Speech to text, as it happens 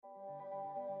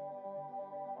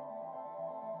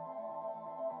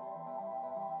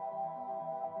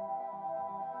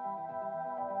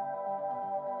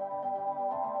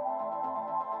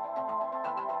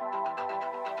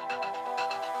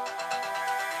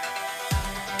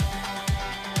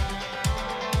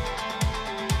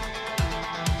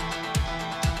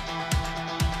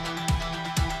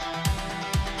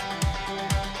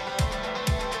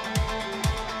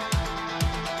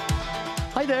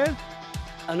there.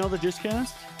 Another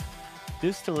Dishcast.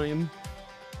 This time,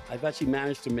 I've actually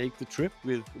managed to make the trip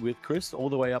with Chris all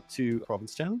the way up to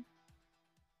Provincetown.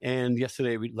 And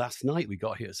last night we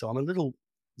got here. So I'm a little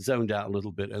zoned out a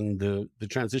little bit. And the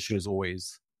transition is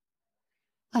always,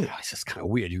 I don't know, it's just kind of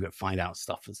weird. You got to find out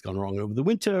stuff that's gone wrong over the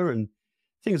winter and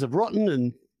things have rotten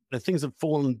and things have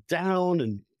fallen down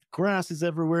and grass is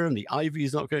everywhere and the ivy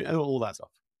is not going, and all that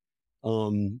stuff.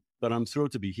 But I'm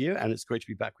thrilled to be here and it's great to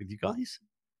be back with you guys.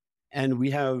 And we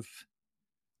have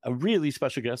a really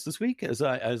special guest this week, as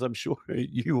I'm sure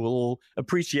you will all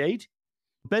appreciate,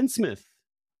 Ben Smith.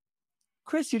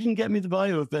 Chris, you didn't get me the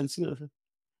bio of Ben Smith.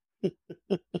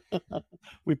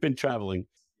 We've been traveling.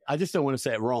 I just don't want to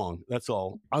say it wrong. That's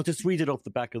all. I'll just read it off the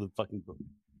back of the fucking book.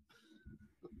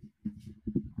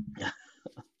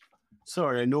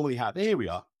 Sorry, I normally have. Here we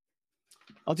are.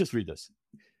 I'll just read this.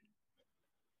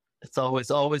 It's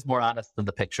always more honest than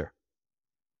the picture.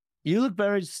 You look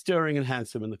very stirring and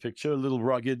handsome in the picture, a little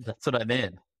rugged. That's what I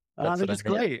mean. I think it's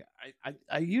great.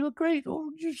 You look great. Oh,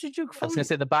 you should look fine. I was going to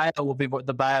say the bio will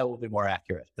be more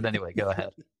accurate. But anyway, go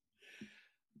ahead.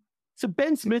 So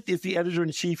Ben Smith is the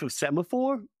editor-in-chief of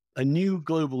Semaphore, a new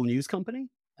global news company,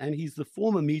 and he's the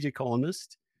former media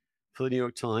columnist for the New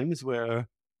York Times, where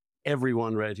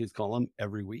everyone read his column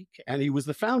every week. And he was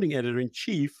the founding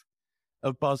editor-in-chief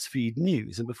of BuzzFeed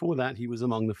News. And before that, he was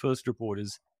among the first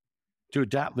reporters to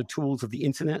adapt the tools of the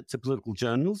internet to political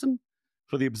journalism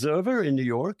for The Observer in New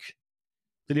York,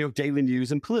 the New York Daily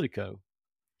News, and Politico.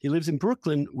 He lives in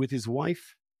Brooklyn with his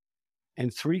wife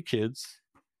and 3 kids.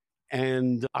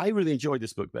 And I really enjoyed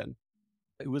this book, Ben.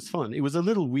 It was fun. It was a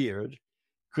little weird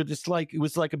because it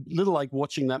was like a little like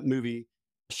watching that movie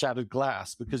Shattered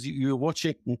Glass, because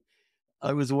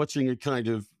I was watching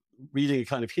reading a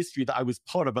kind of history that I was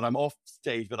part of, but I'm off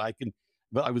stage, but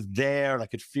I was there and I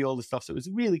could feel the stuff. So it was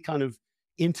really kind of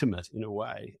intimate in a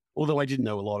way, although I didn't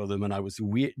know a lot of them and I was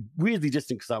weirdly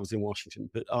distant because I was in Washington.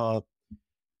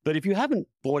 But if you haven't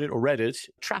bought it or read it,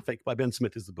 Traffic by Ben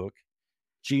Smith is the book.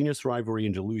 Genius, Rivalry,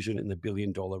 and Delusion in the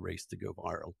billion-dollar race to go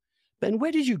viral. Ben,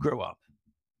 where did you grow up?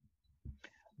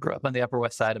 Grew up on the Upper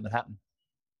West Side of Manhattan.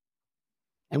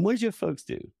 And what did your folks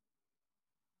do?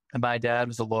 And my dad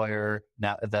was a lawyer,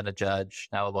 then a judge,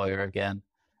 now a lawyer again.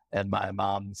 And my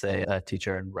mom's a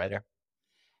teacher and writer.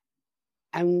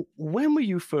 And when were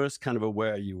you first kind of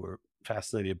aware you were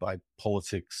fascinated by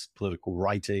politics, political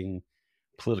writing,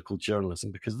 political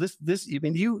journalism? Because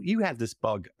you had this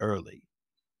bug early.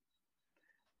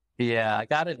 Yeah, I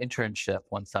got an internship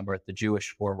one summer at the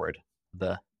Jewish Forward,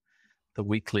 the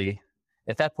weekly,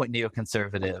 at that point,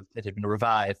 neoconservative. It had been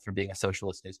revived from being a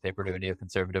socialist newspaper to a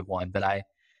neoconservative one. But I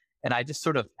just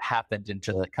sort of happened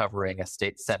into covering a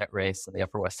state Senate race on the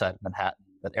Upper West Side of Manhattan,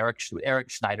 that Eric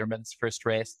Schneiderman's first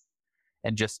race,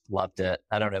 and just loved it.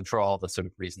 I don't know, for all the sort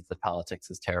of reasons that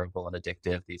politics is terrible and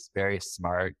addictive, these very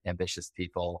smart, ambitious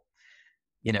people,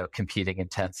 competing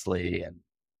intensely and,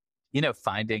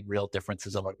 finding real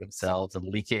differences among themselves and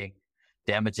leaking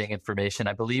damaging information.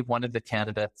 I believe one of the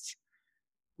candidates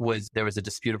there was a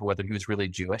dispute over whether he was really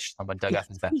Jewish. Someone dug up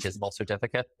his baptismal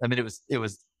certificate. I mean, it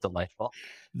was delightful.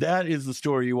 That is the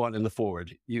story you want in the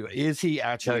Forward. Is he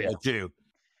actually a Jew?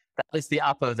 That is the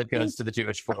oppo that goes to the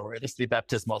Jewish Forward. It's the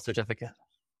baptismal certificate.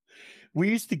 We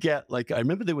used to get, I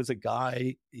remember there was a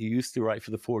guy who used to write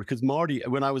for the Forward, because Marty,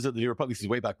 when I was at the New Republic, this is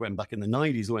way back in the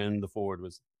 90s when the Forward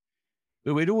was,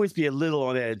 we'd always be a little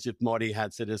on edge if Marty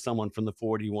had said there's someone from the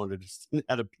Forward he wanted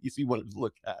to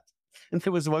look at. And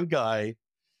there was one guy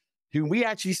who we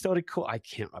actually started I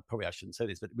shouldn't say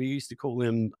this, but we used to call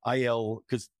him IL,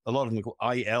 because a lot of them call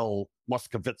IL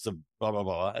Moskowitz of blah, blah,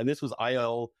 blah. And this was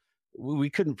IL, we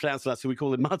couldn't pronounce that, so we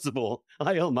call it Matzabal,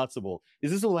 IL Matzabal.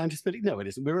 Is this all anti-Semitic? No, it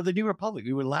isn't. We were the New Republic.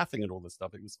 We were laughing at all this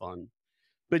stuff. It was fun.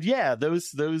 But yeah,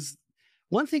 those,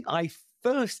 one thing I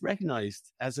first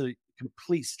recognized as a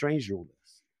complete stranger to all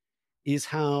this is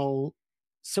how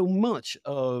so much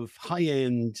of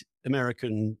high-end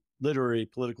American literary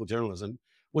political journalism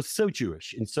was so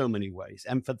Jewish in so many ways,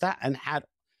 and for that, and had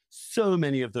so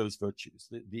many of those virtues,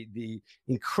 the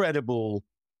incredible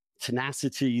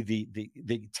tenacity, the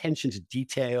attention to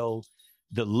detail,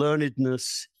 the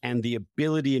learnedness, and the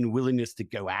ability and willingness to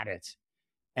go at it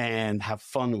and have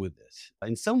fun with it.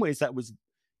 In some ways,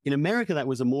 in America, that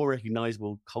was a more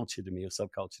recognizable culture to me, or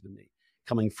subculture to me,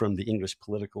 coming from the English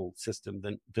political system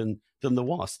than the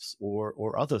WASPs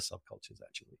or other subcultures,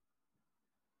 actually.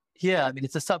 Yeah, I mean,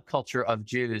 it's a subculture of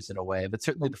Jews in a way, but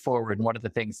certainly the Forward, and one of the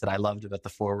things that I loved about the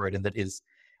Forward, and that is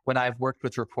when I've worked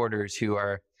with reporters who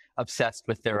are obsessed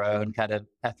with their own kind of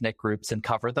ethnic groups and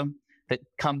cover them, that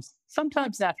comes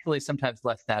sometimes naturally, sometimes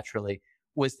less naturally.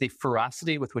 was the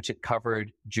ferocity with which it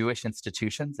covered Jewish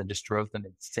institutions and just drove them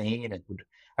insane. And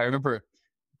I remember,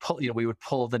 we would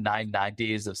pull the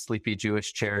 990s of sleepy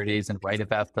Jewish charities and write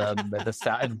about them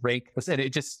and rank. And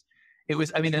it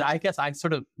was, I mean, and I guess I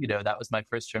sort of, that was my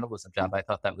first journalism job. I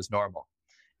thought that was normal.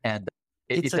 And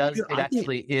it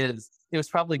was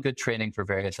probably good training for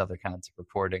various other kinds of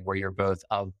reporting where you're both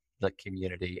of the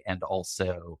community and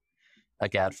also a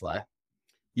gadfly.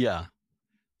 Yeah.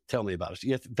 Tell me about it.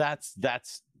 Yes, that's,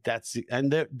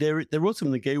 and there also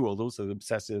in the gay world, also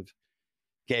obsessive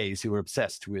gays who are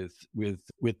obsessed with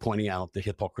pointing out the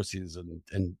hypocrisies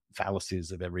and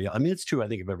fallacies of every, I mean, it's true, I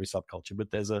think, of every subculture,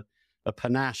 but there's a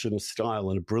panache and a style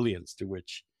and a brilliance to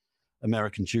which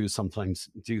American Jews sometimes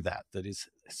do that is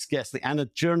scarcely, and a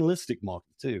journalistic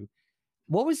market too.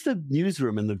 What was the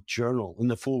newsroom in the Journal, in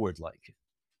the Forward like?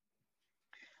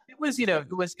 It was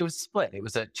split. It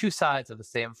was at two sides of the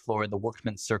same floor in the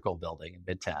Workmen's Circle building in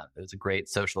Midtown. It was a great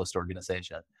socialist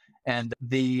organization. And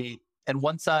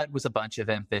one side was a bunch of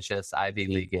ambitious Ivy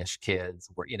League-ish kids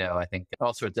where, I think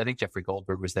Jeffrey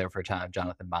Goldberg was there for a time,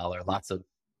 Jonathan Mahler, lots of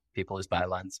people whose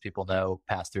bylines people know.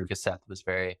 Pastor Gasseth was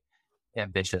very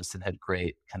ambitious and had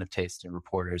great kind of taste in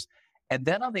reporters. And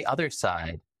then on the other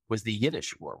side was the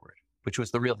Yiddish Forward, which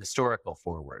was the real historical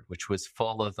Forward, which was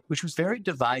very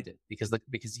divided because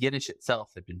Yiddish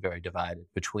itself had been very divided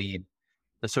between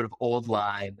the sort of old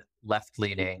line,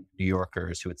 left-leaning New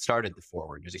Yorkers who had started the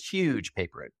Forward. It was a huge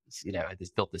paper. It had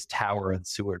built this tower in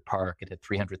Seward Park. It had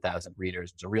 300,000 readers.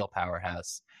 It was a real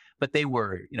powerhouse. But they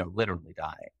were, literally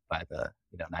dying by the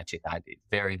 1990s.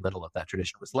 Very little of that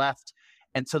tradition was left.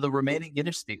 And so the remaining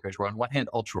Yiddish speakers were, on one hand,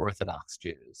 ultra-Orthodox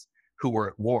Jews who were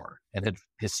at war and had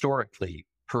historically,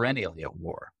 perennially at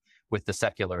war with the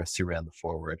secularists who ran the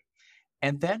Forward.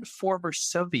 And then former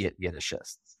Soviet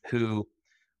Yiddishists who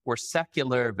were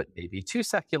secular, but maybe too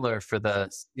secular for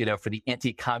the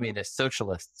anti-communist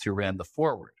socialists who ran the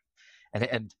Forward.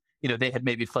 And they had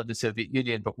maybe fled the Soviet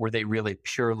Union, but were they really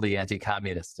purely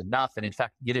anti-communist enough? And in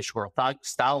fact,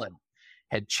 Stalin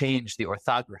had changed the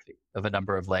orthography of a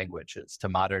number of languages to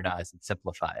modernize and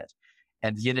simplify it.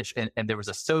 And Yiddish, and there was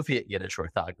a Soviet Yiddish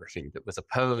orthography that was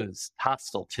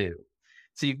hostile to.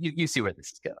 So you see where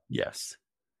this is going. Yes.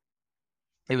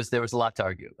 There was a lot to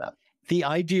argue about. The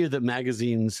idea that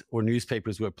magazines or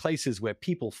newspapers were places where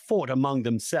people fought among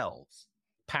themselves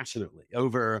passionately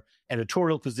over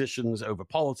editorial positions, over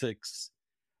politics.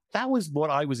 That was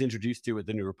what I was introduced to at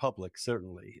the New Republic,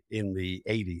 certainly in the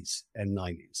 80s and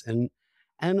 90s.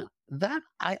 And that,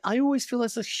 I always feel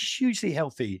that's a hugely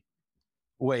healthy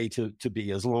way to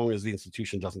be, as long as the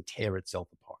institution doesn't tear itself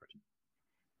apart.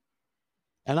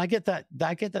 And I get that.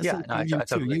 Yeah, no, I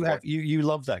totally agree. You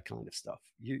love that kind of stuff.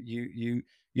 You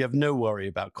have no worry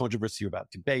about controversy, about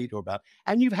debate,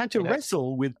 and you've had to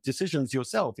wrestle with decisions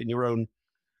yourself in your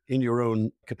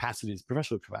own capacities,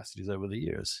 professional capacities over the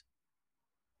years.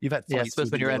 You've had I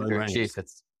suppose when you're editor in chief,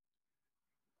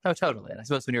 totally. And I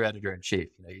suppose when you're editor in chief,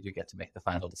 you do get to make the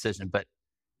final decision. But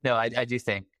no, I do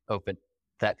think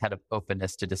that kind of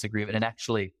openness to disagreement, and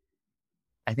actually,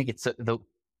 I think it's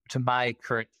to my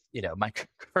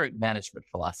current management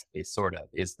philosophy sort of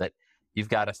is that you've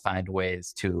got to find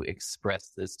ways to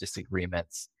express those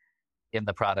disagreements in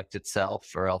the product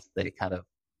itself, or else they kind of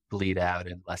bleed out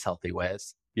in less healthy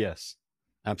ways. Yes,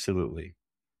 absolutely.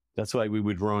 That's why we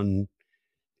would run.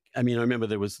 I mean, I remember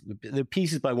there were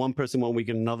pieces by one person one week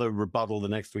and another rebuttal the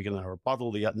next week and another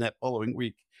rebuttal the following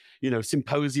week.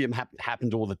 Symposium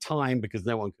happened all the time because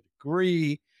no one could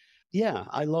agree. Yeah,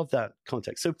 I love that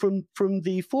context. So from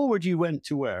the Forward, you went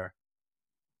to where?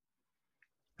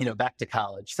 Back to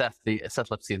college. Seth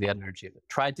Lipsky, the editor-in-chief,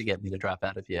 tried to get me to drop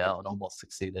out of Yale and almost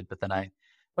succeeded. But then I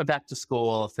went back to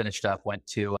school, finished up,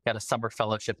 got a summer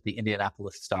fellowship at the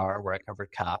Indianapolis Star where I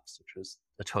covered cops, which was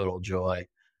a total joy.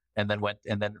 And then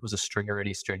was a stringer in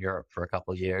Eastern Europe for a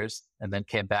couple of years, and then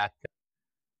came back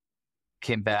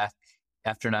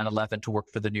after 9/11 to work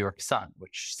for the New York Sun,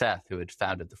 which Seth, who had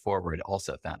founded the Forward,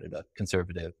 also founded a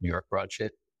conservative New York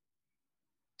broadsheet.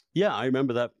 Yeah, I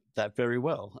remember that very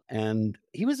well. And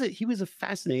he was a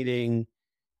fascinating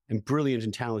and brilliant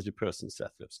and talented person,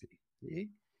 Seth Lipsky.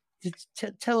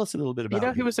 Tell us a little bit about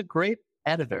him. He was a great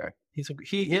editor. He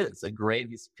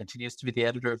continues to be the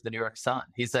editor of the New York Sun.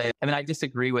 I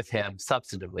disagree with him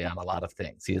substantively on a lot of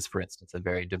things. He is, for instance, a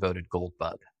very devoted gold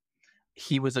bug.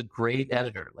 He was a great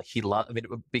editor.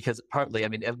 Because partly,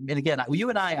 and again, you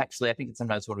and I actually, I think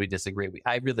sometimes when we disagree,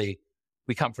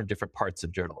 we come from different parts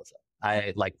of journalism.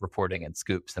 I like reporting and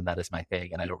scoops, and that is my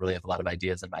thing. And I don't really have a lot of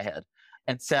ideas in my head.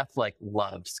 And Seth like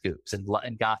loved scoops and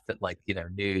got that like,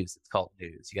 news, it's called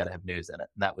news. You got to have news in it.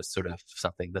 And that was sort of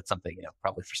something,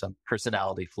 probably for some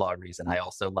personality flaw reason I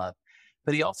also love.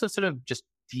 But he also sort of just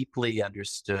deeply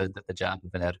understood that the job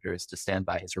of an editor is to stand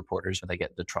by his reporters when they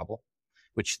get into trouble,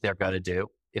 which they're going to do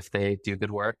if they do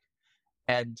good work.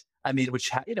 And I mean,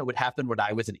 which would happen when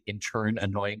I was an intern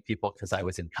annoying people because I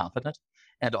was incompetent.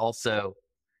 And also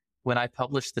when I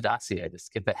published the dossier to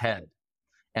skip ahead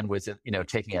and was,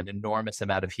 taking an enormous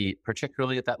amount of heat,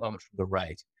 particularly at that moment from the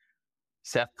right,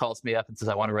 Seth calls me up and says,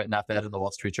 I want to write an op-ed in the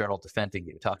Wall Street Journal defending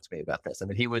you. Talk to me about this. I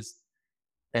mean, he was,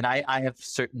 and I have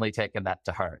certainly taken that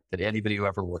to heart, that anybody who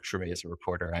ever works for me as a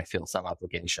reporter, I feel some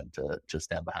obligation to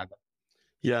stand behind them.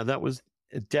 Yeah, that was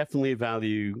definitely a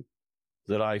value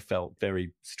that I felt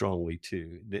very strongly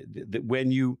too. That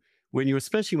when you,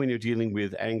 especially when you're dealing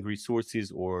with angry sources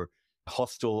or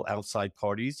hostile outside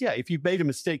parties, yeah, if you've made a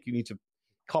mistake, you need to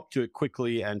cop to it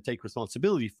quickly and take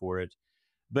responsibility for it.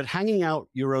 But hanging out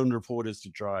your own reporters to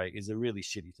dry is a really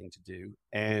shitty thing to do.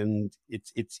 And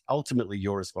it's ultimately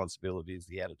your responsibility as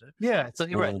the editor. Yeah, so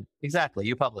you're right. Exactly.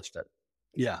 You published it.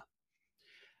 Yeah.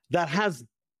 That has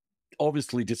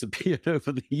obviously disappeared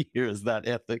over the years, that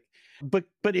ethic.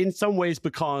 But in some ways,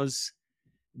 because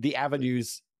the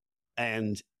avenues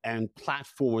and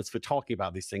platforms for talking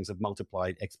about these things have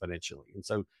multiplied exponentially. And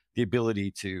so the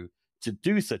ability to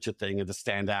do such a thing and to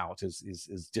stand out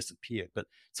is disappeared. But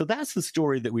so that's the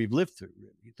story that we've lived through,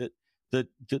 really, that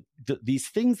these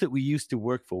things that we used to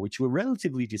work for, which were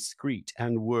relatively discreet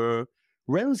and were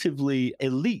relatively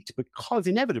elite, because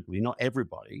inevitably not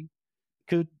everybody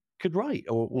could write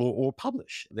or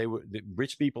publish. The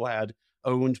rich people had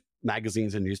owned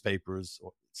magazines and newspapers,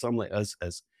 or some as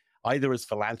either as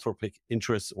philanthropic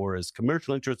interests or as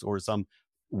commercial interests or some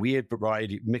weird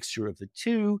variety mixture of the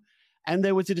two. And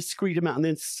there was a discrete amount. And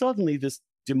then suddenly this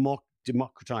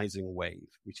democratizing wave,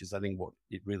 which is, I think, what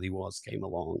it really was, came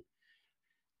along.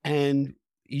 And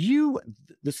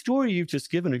the story you've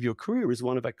just given of your career is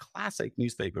one of a classic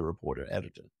newspaper reporter,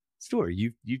 editor story.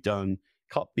 You've done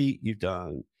cop beat, you've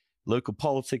done local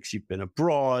politics, you've been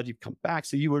abroad, you've come back.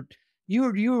 So you were,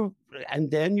 and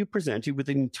then you presented with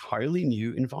an entirely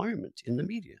new environment in the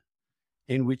media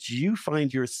in which you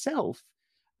find yourself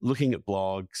looking at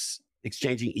blogs,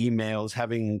 exchanging emails,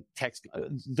 having text,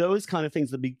 those kind of things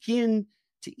that begin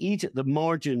to eat at the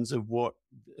margins of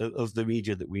the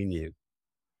media that we knew.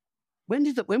 When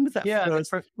was that? Yeah,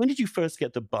 when did you first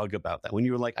get the bug about that? When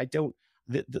you were like, the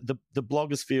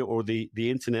blogosphere or the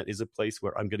internet is a place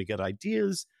where I'm going to get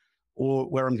ideas or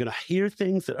where I'm going to hear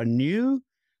things that are new.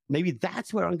 Maybe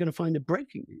that's where I'm going to find the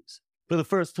breaking news for the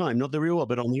first time, not the real world,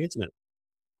 but on the internet.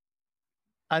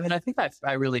 I mean, I think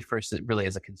I really first,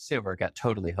 as a consumer, got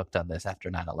totally hooked on this after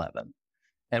 9/11.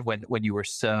 And when you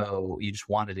just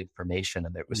wanted information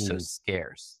and it was so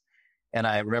scarce. And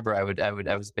I remember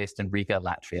I was based in Riga,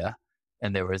 Latvia,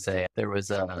 and there was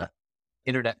a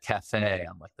internet cafe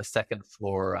on like the second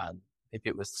floor on, maybe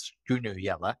it was Skunu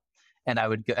Yella. And I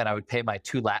would go and I would pay my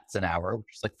 2 lats an hour,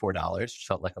 which is like $4, which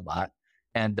felt like a lot.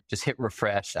 And just hit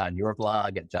refresh on your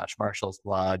blog and Josh Marshall's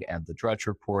blog and the Drudge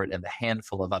Report and the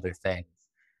handful of other things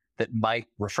that might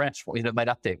refresh, might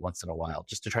update once in a while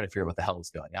just to try to figure out what the hell is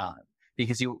going on.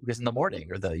 Because in the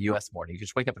morning or the US morning, you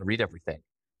just wake up and read everything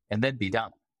and then be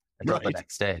done until the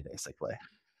next day, basically.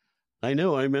 I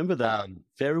know. I remember that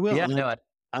very well. Yeah,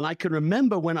 and I can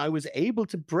remember when I was able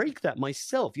to break that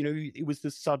myself. It was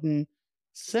this sudden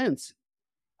sense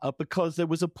because there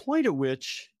was a point at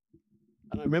which,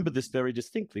 and I remember this very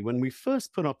distinctly, when we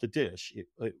first put up the dish,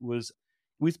 it was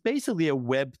basically a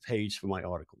web page for my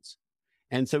articles.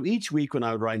 And so each week when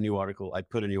I would write a new article, I'd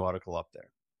put a new article up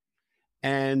there.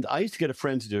 And I used to get a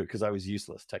friend to do it because I was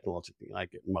useless technologically.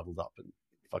 I'd get muddled up and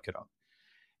fuck it up.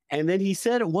 And then he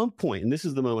said at one point, and this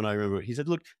is the moment I remember, he said,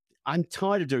 look, I'm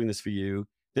tired of doing this for you.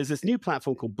 There's this new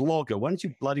platform called Blogger. Why don't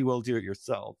you bloody well do it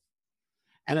yourself?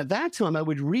 And at that time, I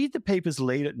would read the papers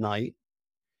late at night,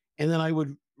 and then I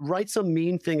would write some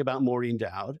mean thing about Maureen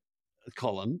Dowd, a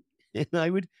column, and I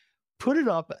would put it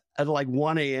up at like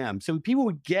 1 a.m. So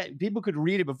people could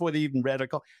read it before they even read a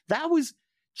column. That was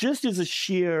just as a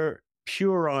sheer,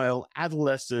 puerile,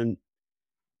 adolescent,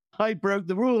 I broke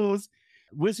the rules,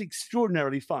 was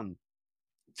extraordinarily fun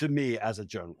to me as a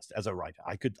journalist, as a writer.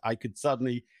 I could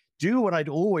suddenly do what I'd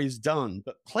always done,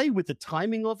 but play with the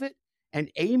timing of it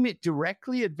and aim it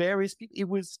directly at various people.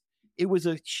 It was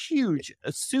a huge,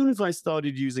 as soon as I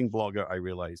started using Blogger, I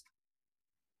realized,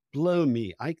 blow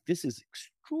me, this is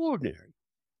extraordinary.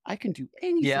 I can do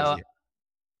anything. Yeah. Here.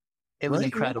 It was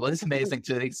incredible. It's amazing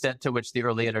to the extent to which the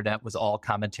early internet was all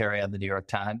commentary on the New York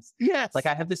Times. Yes. Like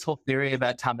I have this whole theory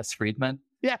about Thomas Friedman.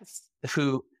 Yes.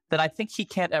 That I think he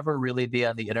can't ever really be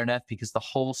on the internet because the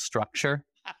whole structure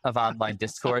of online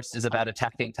discourse is about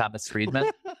attacking Thomas Friedman.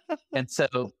 And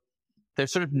so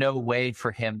there's sort of no way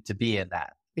for him to be in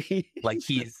that. Like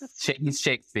he's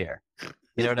Shakespeare.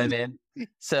 You know what I mean?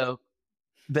 So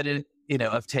that it,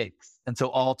 of takes. And so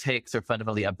all takes are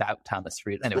fundamentally about Thomas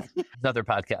Friedman. Anyway, another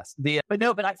podcast.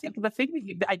 But I think the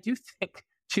thing I do think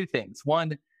two things.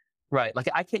 One, right. Like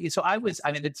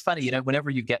it's funny, whenever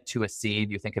you get to a scene,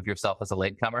 you think of yourself as a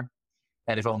latecomer.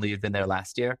 And if only you'd been there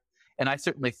last year. And I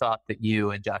certainly thought that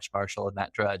you and Josh Marshall and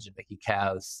Matt Drudge and Mickey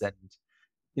Cows and,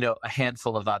 a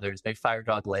handful of others, maybe Fire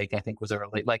Dog Lake, I think was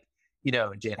early,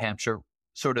 and Jan Hampshire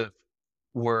sort of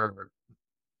were,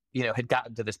 had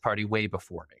gotten to this party way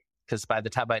before me. Because by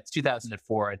it's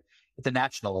 2004 at the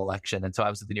national election. And so I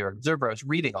was at the New York Observer, I was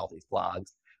reading all these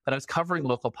blogs, but I was covering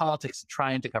local politics and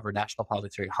trying to cover national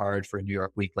politics very hard for a New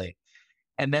York Weekly.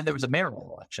 And then there was a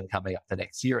mayoral election coming up the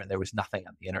next year and there was nothing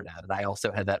on the internet. And I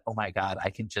also had that, oh my God, I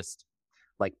can just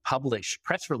publish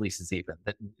press releases even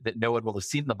that no one will have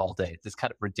seen them all day. This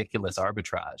kind of ridiculous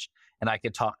arbitrage. And I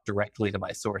can talk directly to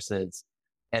my sources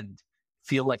and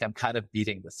feel like I'm kind of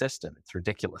beating the system. It's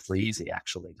ridiculously easy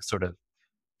actually to sort of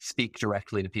speak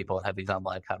directly to people and have these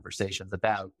online conversations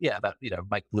about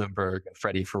Mike Bloomberg,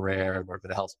 Freddie Ferrer,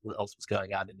 whatever else was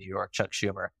going on in New York, Chuck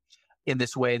Schumer, in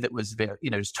this way that was very,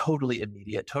 just totally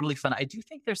immediate, totally fun. I do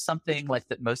think there's something like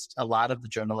that a lot of the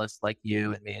journalists like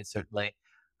you and me, and certainly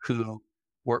who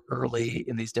were early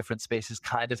in these different spaces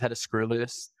kind of had a screw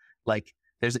loose. Like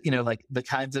there's, the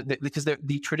kinds of, because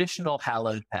the traditional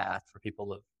hallowed path for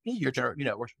people of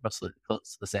we're mostly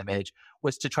close to the same age,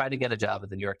 was to try to get a job at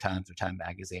the New York Times or Time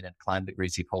Magazine and climb the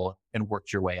greasy pole and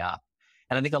work your way up.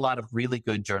 And I think a lot of really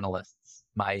good journalists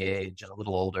my age and a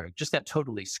little older just got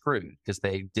totally screwed because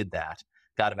they did that,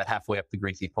 got about halfway up the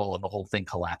greasy pole and the whole thing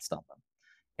collapsed on them.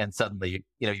 And suddenly,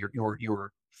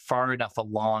 you're far enough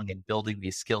along in building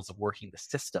these skills of working the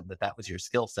system that was your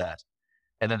skill set.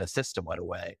 And then the system went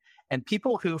away. And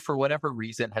people who, for whatever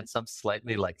reason, had some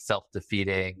slightly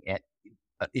self-defeating,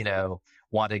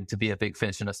 wanting to be a big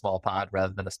fish in a small pond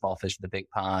rather than a small fish in a big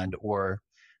pond, or,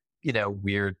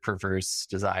 weird, perverse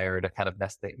desire to kind of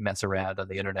mess around on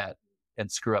the internet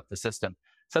and screw up the system,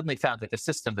 suddenly found that the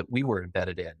system that we were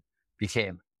embedded in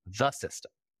became the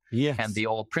system. Yes. And the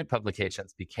old print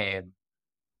publications became,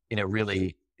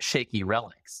 really shaky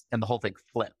relics, and the whole thing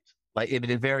flipped.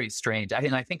 Very strange.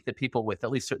 I think that people with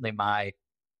at least certainly my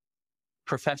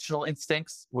professional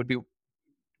instincts would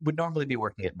normally be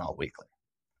working at an all weekly,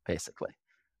 basically.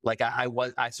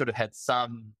 I sort of had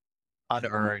some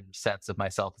unearned sense of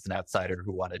myself as an outsider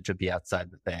who wanted to be outside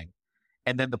the thing.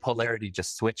 And then the polarity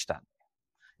just switched on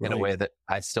me in a way that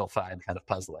I still find kind of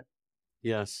puzzling.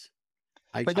 Yes.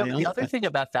 The other thing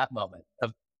about that moment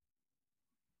of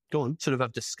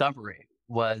discovery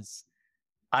was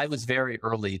I was very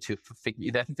early to figure,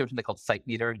 I think there was something called Site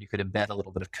Meter, and you could embed a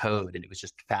little bit of code, and it was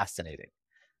just fascinating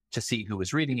to see who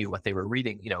was reading you, what they were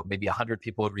reading. Maybe 100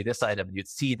 people would read this item, and you'd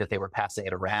see that they were passing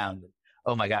it around. And,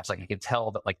 oh my gosh, I can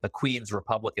tell that the Queen's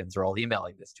Republicans are all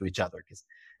emailing this to each other because,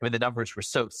 the numbers were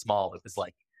so small. It was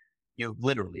you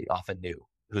literally often knew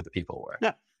who the people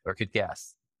were or could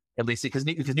guess, at least because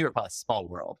New York was a small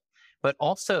world. But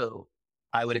also,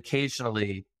 I would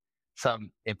occasionally,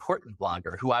 some important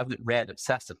blogger who I would read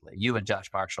obsessively, you and Josh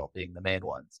Marshall being the main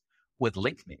ones, would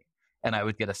link me. And I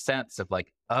would get a sense of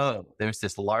there's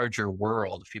this larger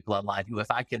world of people online who, if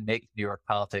I can make New York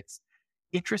politics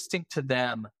interesting to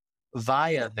them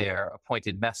via their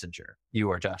appointed messenger, you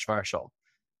or Josh Marshall,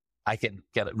 I can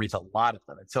reach a lot of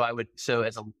them. And so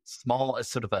as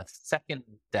sort of a second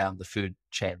down the food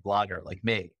chain blogger like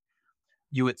me,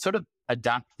 you would sort of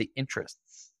adopt the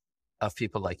interests of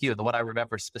people like you. And what I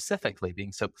remember specifically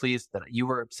being so pleased that you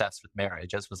were obsessed with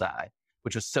marriage, as was I,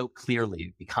 which was so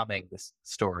clearly becoming this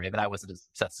story. I wasn't as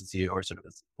obsessed as you or sort of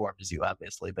as informed as you,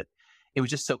 obviously, but it was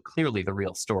just so clearly the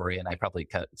real story. And I probably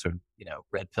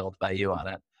red-pilled by you on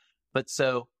it. But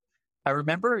so I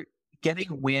remember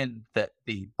getting wind that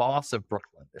the boss of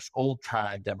Brooklyn, this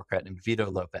old-time Democrat named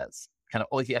Vito Lopez,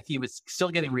 he was still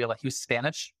getting real, he was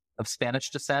Spanish, of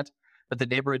Spanish descent, but the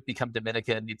neighbor had become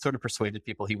Dominican. He'd sort of persuaded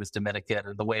people he was Dominican,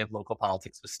 and the way of local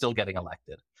politics was still getting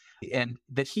elected. And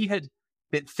that he had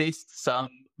faced some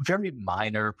very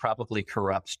minor, probably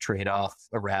corrupt trade-off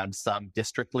around some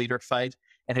district leader fight,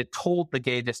 and had told the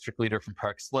gay district leader from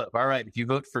Park Slope, all right, if you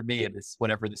vote for me in this,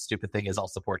 whatever this stupid thing is, I'll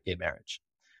support gay marriage.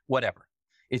 Whatever.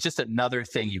 It's just another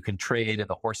thing you can trade in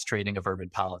the horse trading of urban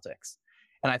politics.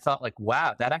 And I thought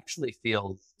wow, that actually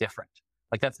feels different.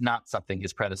 Like that's not something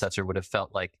his predecessor would have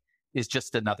felt like is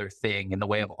just another thing in the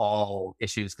way of all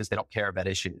issues because they don't care about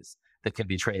issues that can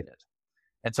be traded.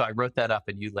 And so I wrote that up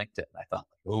and you linked it. And I thought,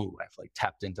 oh, I've like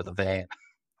tapped into the vein.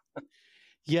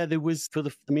 Yeah, there was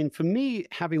for me,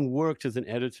 having worked as an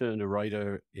editor and a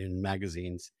writer in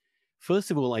magazines,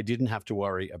 first of all, I didn't have to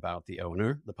worry about the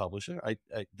owner, the publisher.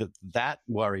 That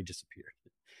worry disappeared.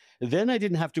 Then I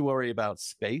didn't have to worry about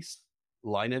space,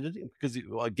 line editing, because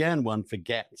again, one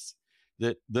forgets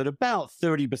that about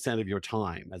 30% of your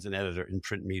time as an editor in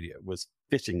print media was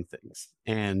fitting things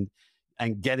and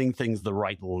getting things the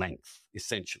right length,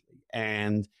 essentially.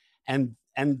 And then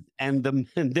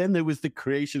there was the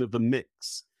creation of the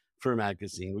mix for a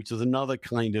magazine, which was another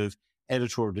kind of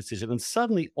editorial decision. And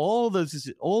suddenly all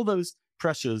those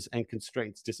pressures and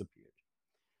constraints disappeared.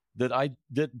 That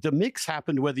the mix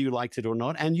happened whether you liked it or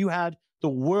not, and you had the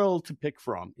world to pick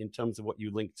from in terms of what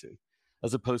you linked to,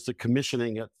 as opposed to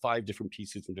commissioning 5 different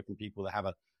pieces from different people that have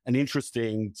an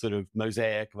interesting sort of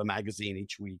mosaic of a magazine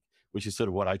each week, which is sort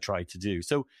of what I tried to do.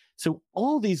 So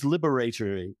all these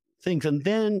liberatory things, and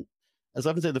then, as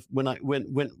I often say, when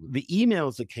the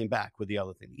emails that came back were the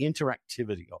other thing, the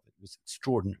interactivity of it was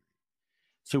extraordinary.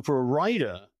 So for a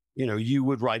writer, you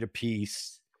would write a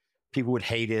piece, people would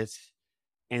hate it,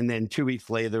 and then 2 weeks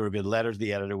later, there would be a letter to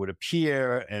the editor would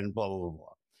appear, and blah, blah, blah,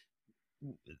 blah.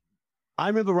 I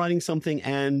remember writing something,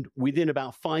 and within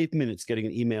about 5 minutes, getting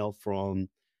an email from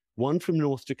one from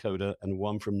North Dakota and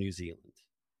one from New Zealand,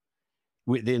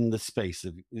 within the space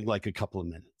of like a couple of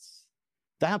minutes.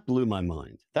 That blew my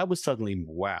mind. That was suddenly,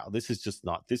 wow, this is to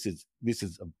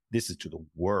the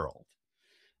world.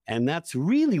 And that's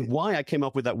really why I came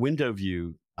up with that window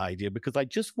view idea, because I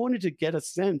just wanted to get a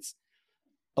sense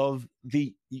of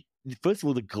first of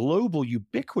all, the global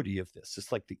ubiquity of this,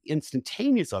 just like the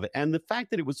instantaneous of it. And the fact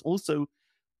that it was also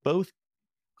both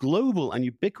global and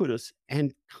ubiquitous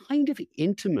and kind of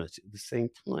intimate at the same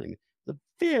time. The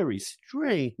very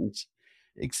strange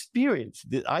experience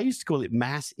that I used to call it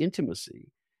mass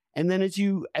intimacy. And then as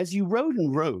you wrote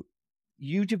and wrote,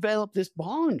 you developed this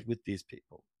bond with these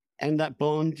people. And that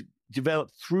bond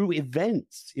developed through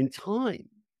events in time,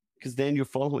 because then you're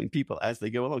following people as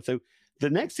they go along. So the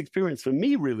next experience for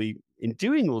me really in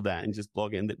doing all that and just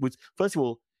blogging, that was, first of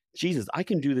all, Jesus, I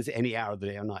can do this any hour of the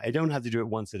day or night. I don't have to do it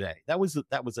once a day. That was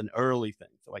an early thing.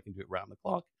 So I can do it round the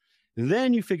clock. And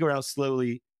then you figure out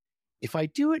slowly, if I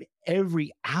do it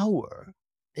every hour,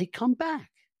 they come back.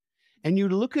 And you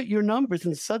look at your numbers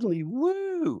and suddenly,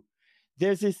 woo,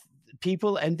 there's this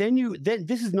people. And then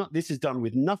this is done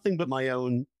with nothing but my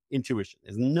own intuition.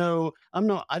 I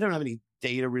don't have any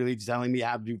data really telling me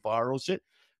how to do viral shit.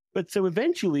 But so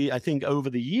eventually, I think over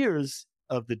the years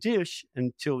of the dish,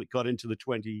 until it got into the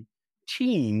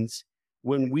 20-teens,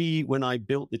 when I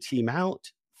built the team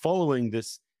out, following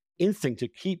this instinct to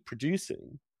keep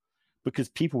producing, because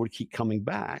people would keep coming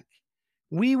back,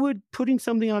 we were putting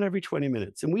something out every 20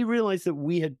 minutes. And we realized that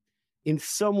we had, in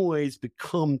some ways,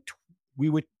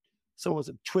 someone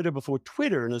was Twitter before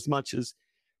Twitter, and as much as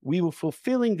we were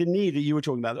fulfilling the need that you were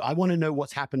talking about. I want to know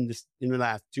what's happened in the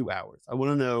last 2 hours. I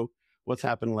want to know what's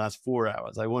happened in the last 4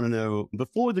 hours. I want to know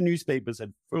before the newspapers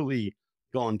had fully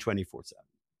gone 24/7.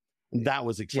 And that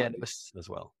was exciting as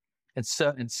well. And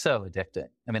so addicting.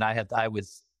 I mean,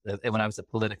 when I was at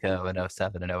Politico in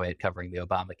 07 and 08 covering the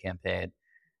Obama campaign,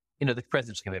 the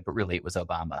presidential campaign, but really it was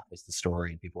Obama was the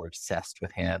story, and people were obsessed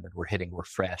with him and were hitting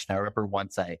refresh. And I remember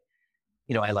once I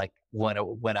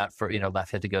went out for,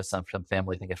 left, had to go some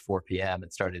family thing at 4 p.m.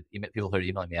 and people started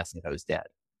emailing me asking if I was dead.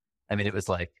 I mean, it was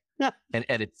like, and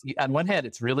it's, on one hand,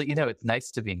 it's really, it's nice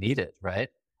to be needed, right?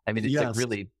 I mean, it's like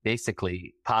really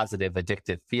basically positive,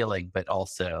 addictive feeling, but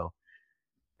also,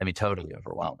 totally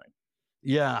overwhelming.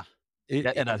 Yeah.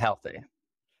 And unhealthy.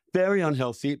 Very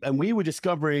unhealthy. And we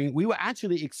were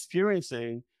actually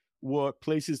experiencing what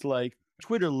places like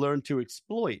Twitter learned to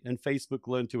exploit and Facebook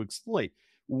learned to exploit.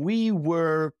 We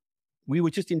were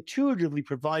just intuitively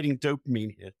providing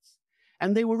dopamine hits,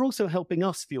 and they were also helping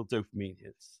us feel dopamine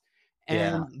hits.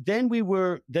 And then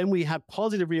we had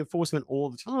positive reinforcement all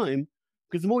the time,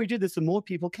 because the more we did this, the more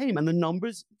people came. And the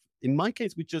numbers, in my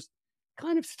case, were just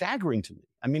kind of staggering to me.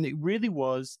 I mean, it really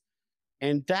was.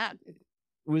 And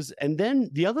then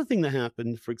the other thing that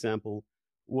happened, for example,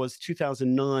 was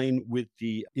 2009 with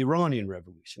the Iranian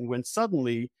revolution, when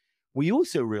suddenly we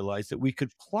also realized that we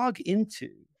could plug into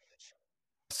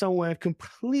somewhere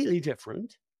completely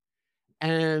different.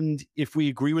 And if we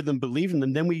agree with them, believe in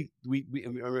them, then we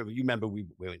remember we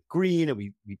went green, and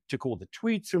we took all the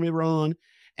tweets from Iran,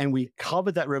 and we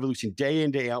covered that revolution day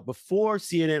in, day out before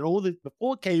CNN,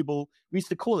 before cable. We used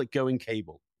to call it going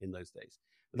cable in those days.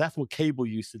 But that's what cable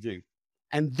used to do.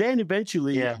 And then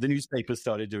eventually Yeah. the newspapers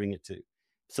started doing it too.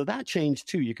 So that changed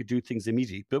too. You could do things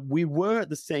immediately. But we were at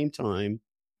the same time,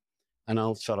 and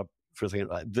I'll shut up for a second,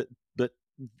 but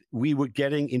we were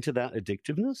getting into that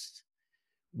addictiveness.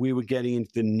 We were getting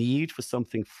into the need for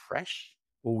something fresh,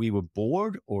 or we were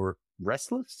bored or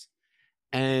restless.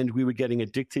 And we were getting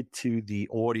addicted to the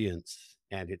audience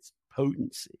and its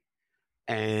potency.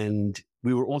 And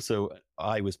we were also,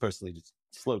 I was personally just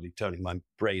slowly turning my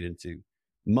brain into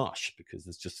mush, because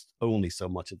there's just only so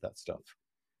much of that stuff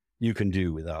you can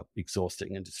do without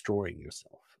exhausting and destroying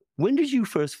yourself. When did you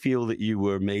first feel that you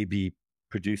were maybe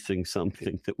producing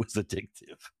something that was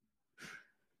addictive?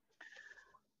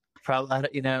 Probably,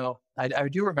 you know, I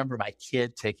do remember my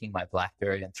kid taking my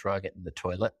BlackBerry and throwing it in the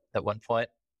toilet at one point,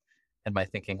 and my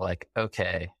thinking like,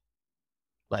 okay,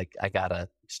 like I gotta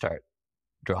start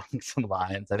drawing some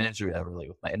lines. I mean, it's really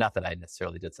with my, not that I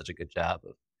necessarily did such a good job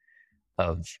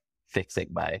of fixing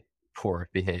my poor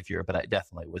behavior, but I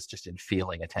definitely was just in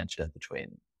feeling a tension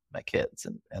between my kids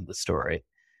and the story.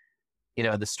 You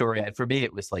know, the story, for me,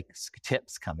 it was like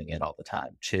tips coming in all the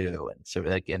time too. And so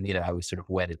like, and you know, I was sort of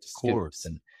wedded to scoops,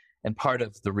 and part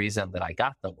of the reason that I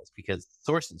got them was because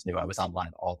sources knew I was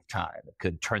online all the time and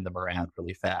could turn them around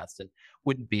really fast and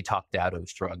wouldn't be talked out of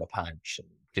throwing a punch, and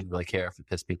didn't really care if it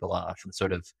pissed people off, and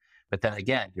sort of, but then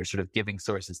again, you're sort of giving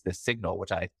sources this signal,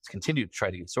 which I continue to try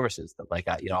to use sources that like,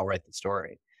 you know, I'll write the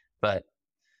story, but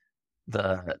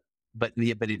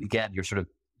again, you're sort of,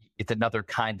 it's another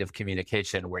kind of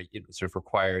communication where it sort of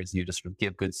requires you to sort of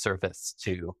give good service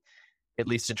to, at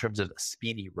least in terms of a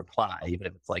speedy reply, even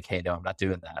if it's like, hey, no, I'm not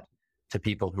doing that, to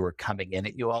people who are coming in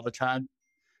at you all the time.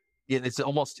 It's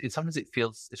almost, sometimes it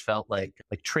felt like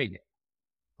trading,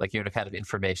 like you're in a kind of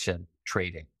information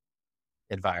trading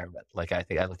environment. Like I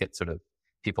think I look at sort of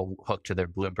people hooked to their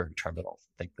Bloomberg terminals,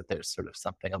 think that there's sort of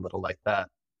something a little like that.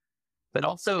 But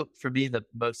also for me, the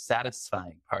most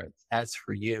satisfying parts, as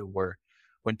for you, were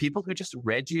when people who just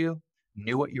read you,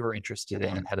 knew what you were interested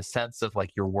in, had a sense of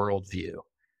like your worldview,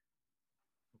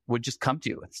 would just come to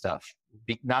you with stuff,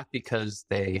 not because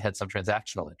they had some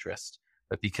transactional interest,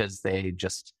 but because they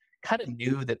just kind of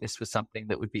knew that this was something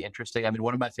that would be interesting. I mean,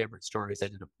 one of my favorite stories I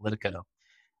did at Politico,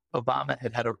 Obama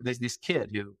had there's this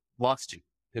kid who lost you,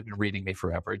 who'd been reading me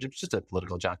forever, just a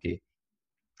political junkie,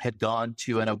 had gone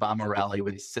to an Obama rally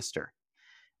with his sister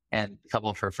and a couple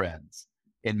of her friends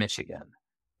in Michigan.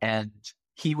 And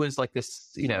he was like this,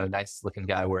 you know, nice looking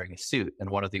guy wearing a suit. And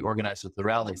one of the organizers of the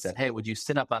rally said, hey, would you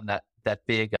sit up on that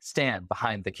big stand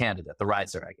behind the candidate, the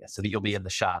riser, I guess, so that you'll be in the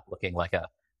shot looking like a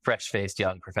fresh-faced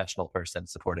young professional person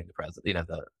supporting the president, you know,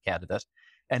 the candidate.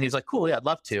 And he's like, cool, yeah, I'd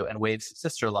love to. And waves his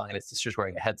sister along, and his sister's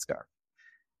wearing a headscarf.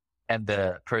 And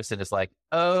the person is like,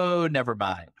 oh, never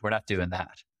mind. We're not doing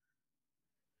that.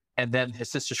 And then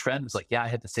his sister's friend was like, yeah, I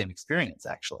had the same experience,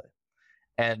 actually.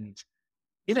 And,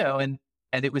 you know, and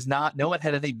it was not, no one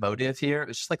had any motive here. It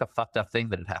was just like a fucked up thing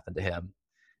that had happened to him.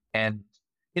 And,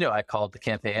 you know, I called the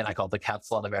campaign, I called the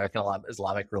Council on American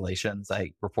Islamic Relations.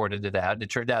 I reported it out, and it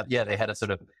turned out, yeah, they had a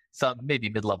sort of some maybe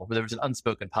mid-level, but there was an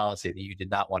unspoken policy that you did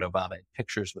not want Obama in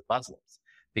pictures with Muslims,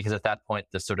 because at that point,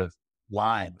 the sort of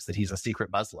line was that he's a secret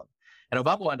Muslim. And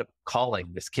Obama wound up calling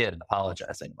this kid and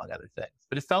apologizing, among other things.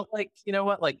 But it felt like, you know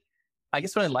what, like, I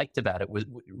guess what I liked about it was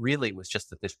really was just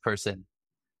that this person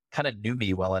kind of knew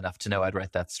me well enough to know I'd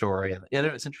write that story. And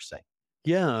it was interesting.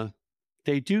 Yeah.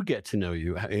 They do get to know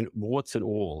you in what's and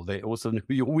all. They also know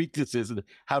your weaknesses and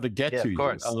how to get to of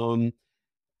course. you.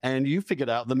 And you figured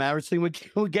out the marriage thing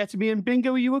would get to me, and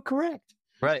bingo, you were correct.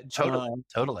 Right.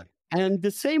 Totally. And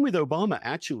the same with Obama,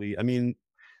 actually. I mean,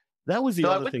 that was the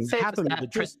other thing that happened.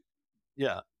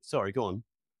 Yeah. Sorry, go on.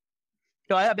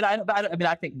 No, I mean,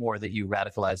 I think more that you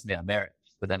radicalized me on marriage,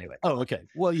 but anyway. Oh, okay.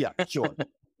 Well, yeah, sure.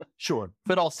 Sure.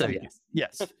 But also, yes.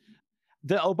 Yes.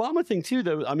 The Obama thing too,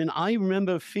 though, I mean, I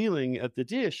remember feeling at the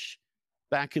Dish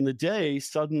back in the day,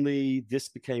 suddenly this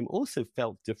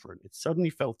felt different. It suddenly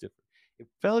felt different. It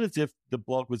felt as if the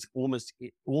blog was almost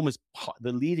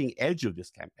the leading edge of this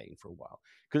campaign for a while,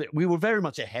 because we were very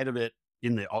much ahead of it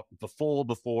in the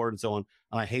before and so on.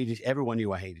 And everyone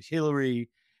knew I hated Hillary.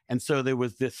 And so there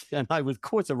was this, and I was, of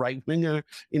course, a right winger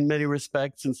in many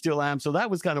respects and still am. So that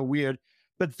was kind of weird.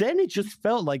 But then it just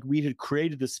felt like we had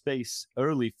created a space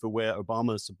early for where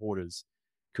Obama supporters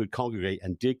could congregate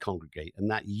and did congregate. And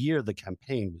that year, the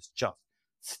campaign was just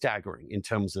staggering in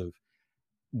terms of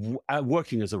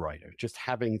working as a writer, just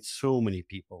having so many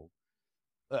people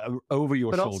over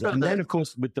your shoulder. And then, of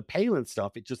course, with the Palin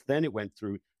stuff, it went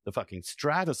through the fucking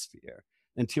stratosphere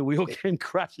until we all came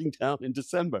crashing down in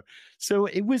December. So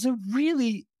it was a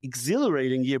really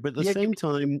exhilarating year, but at the same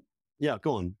time, yeah,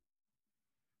 go on.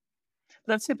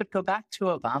 let's say, but go back to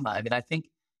Obama. I mean, I think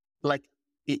like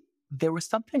there was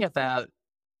something about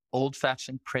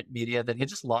old-fashioned print media that had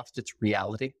just lost its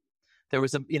reality. There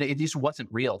was it just wasn't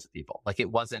real to people. Like it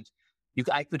wasn't,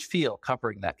 I could feel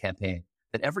covering that campaign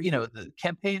that the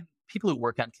campaign, people who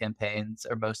work on campaigns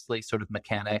are mostly sort of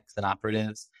mechanics and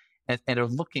operatives and are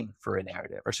looking for a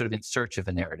narrative or sort of in search of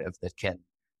a narrative that can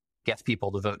get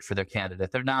people to vote for their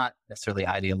candidate. They're not necessarily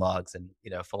ideologues and,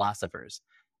 philosophers.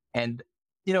 And,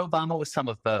 Obama was some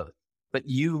of both, but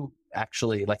you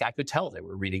actually, like I could tell they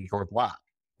were reading your blog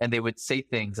and they would say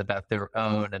things about their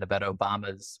own and about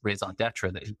Obama's raison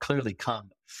d'etre that had clearly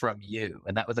come from you.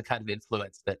 And that was a kind of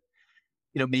influence that,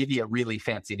 maybe a really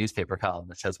fancy newspaper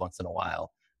columnist has once in a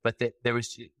while, but that there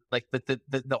was like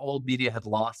the old media had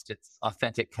lost its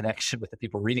authentic connection with the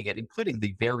people reading it, including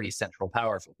the very central,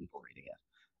 powerful people reading it.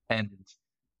 And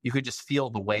you could just feel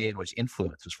the way in which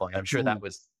influence was flowing. I'm sure that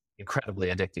was incredibly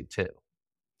addicting too.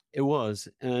 It was.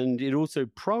 And it also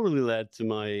probably led to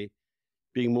my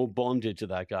being more bonded to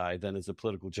that guy than as a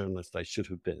political journalist I should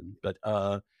have been. But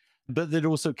that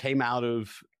also came out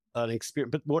of an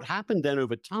experience. But what happened then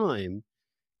over time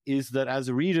is that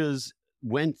as readers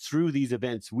went through these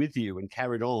events with you and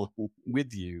carried on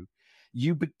with you,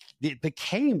 it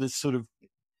became this sort of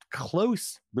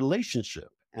close relationship.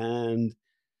 And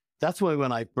that's why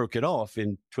when I broke it off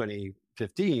in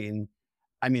 2015,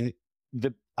 I mean,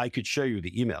 I could show you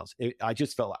the emails. I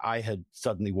just felt like I had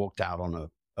suddenly walked out on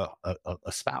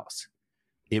a spouse.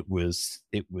 It was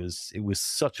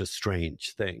such a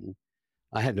strange thing.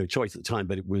 I had no choice at the time,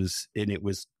 but it was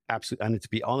absolutely, and to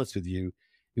be honest with you,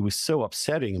 it was so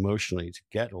upsetting emotionally to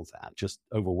get all that, just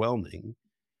overwhelming,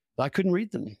 that I couldn't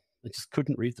read them. I just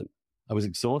couldn't read them. I was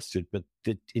exhausted, but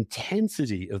the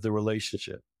intensity of the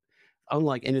relationship,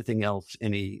 unlike anything else,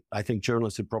 I think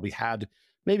journalists have probably had,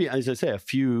 maybe, as I say, a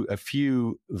few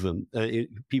of them,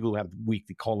 people who have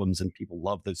weekly columns and people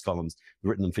love those columns,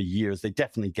 written them for years. They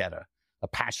definitely get a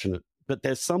passionate, but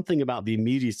there's something about the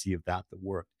immediacy of that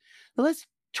worked. Now let's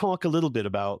talk a little bit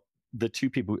about the two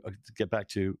people, to get back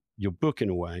to your book in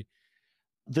a way.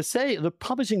 The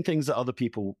publishing things that other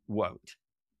people won't,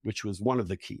 which was one of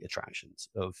the key attractions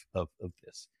of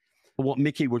this. What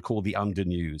Mickey would call the under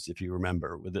news, if you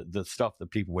remember, the stuff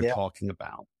that people were talking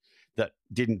about that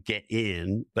didn't get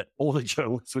in, but all the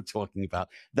journalists were talking about,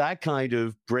 that kind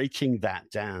of breaking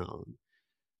that down.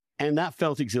 And that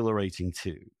felt exhilarating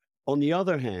too. On the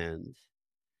other hand,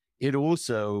 it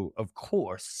also, of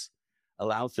course,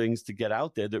 allowed things to get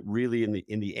out there that really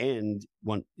in the end,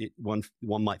 one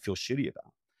might feel shitty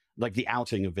about, like the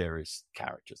outing of various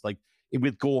characters. Like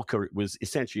with Gawker, it was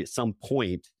essentially at some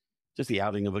point just the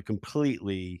outing of a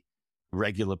completely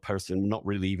regular person, not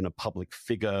really even a public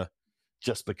figure,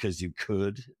 just because you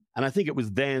could. And I think it was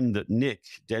then that Nick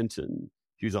Denton,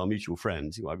 who's our mutual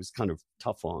friend, who I was kind of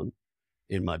tough on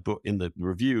in my book, in the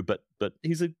review, but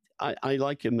I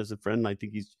like him as a friend. I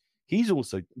think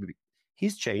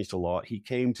he's changed a lot. He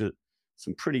came to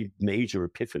some pretty major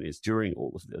epiphanies during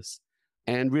all of this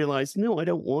and realized, no, I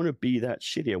don't want to be that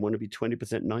shitty. I want to be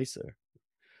 20% nicer.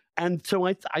 And so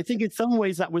I think in some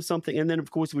ways that was something. And then,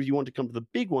 of course, when you want to come to the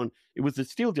big one, it was the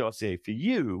Steele dossier for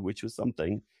you, which was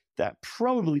something that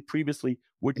probably previously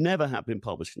would never have been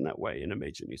published in that way in a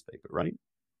major newspaper, right?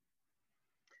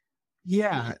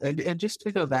 Yeah. And just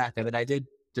to go back, I mean, I did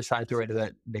decide to write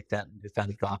about Nick Denton, who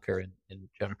founded Gawker, and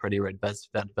Jonah Prudy wrote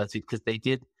founded BuzzFeed, because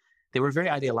they were very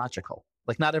ideological.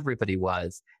 Like not everybody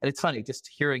was. And it's funny, just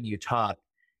hearing you talk,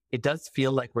 it does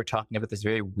feel like we're talking about this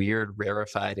very weird,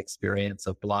 rarefied experience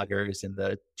of bloggers in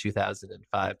the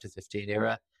 2005 to 15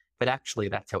 era. But actually,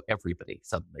 that's how everybody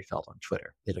suddenly felt on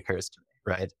Twitter. It occurs to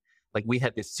me, right? Like we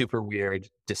had this super weird,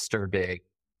 disturbing,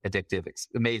 addictive,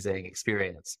 amazing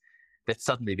experience that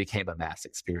suddenly became a mass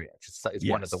experience. It's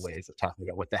one of the ways of talking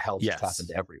about what the hell just happened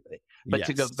to everybody. But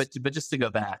but just to go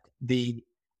back,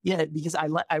 because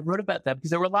I wrote about that because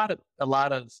there were a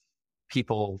lot of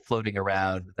people floating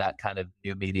around that kind of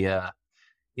new media,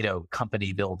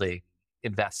 company building,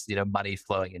 money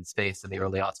flowing in space in the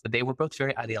early aughts, but they were both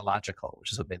very ideological,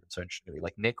 which is what made them so interesting to me.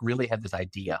 Like Nick really had this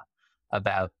idea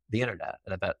about the internet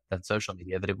and about social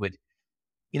media that it would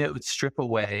strip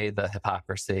away the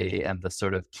hypocrisy and the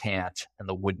sort of cant and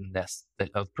the woodenness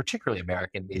of particularly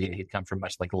American media. He'd come from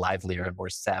much like livelier and more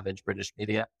savage British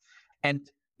media. And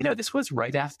this was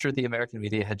right after the American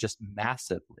media had just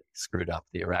massively screwed up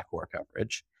the Iraq war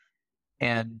coverage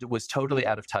and was totally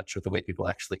out of touch with the way people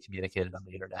actually communicated on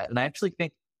the internet. And I actually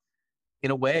think,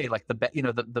 in a way, like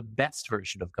the best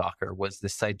version of Gawker was the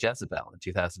site Jezebel in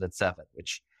 2007,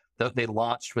 which they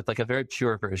launched with like a very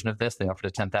pure version of this. They offered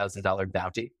a $10,000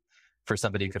 bounty for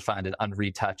somebody who could find an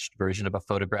unretouched version of a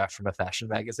photograph from a fashion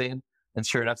magazine And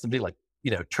sure enough, somebody like,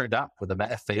 turned up with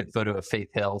a photo of Faith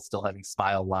Hill still having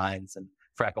smile lines and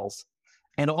freckles.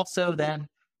 And also then,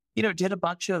 did a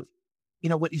bunch of,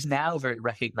 what is now very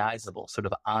recognizable sort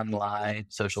of online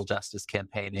social justice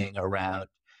campaigning around,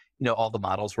 all the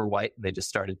models were white and they just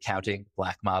started counting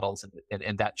Black models,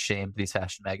 and that shamed these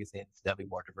fashion magazines to having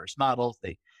more diverse models.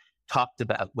 They talked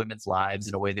about women's lives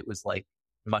in a way that was like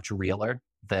much realer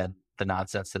than the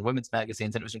nonsense in women's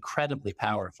magazines. And it was incredibly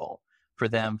powerful for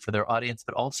them, for their audience,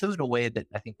 but also in a way that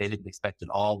I think they didn't expect at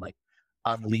all, like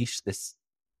unleash this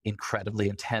incredibly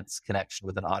intense connection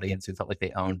with an audience who felt like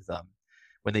they owned them.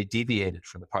 When they deviated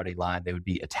from the party line, they would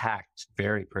be attacked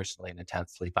very personally and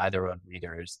intensely by their own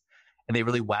readers. And they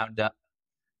really wound up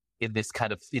in this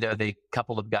kind of, they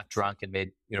couple of got drunk and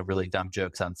made, really dumb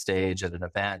jokes on stage at an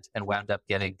event and wound up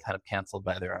getting kind of canceled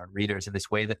by their own readers in this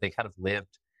way that they kind of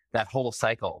lived that whole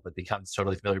cycle that becomes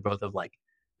totally familiar, both of like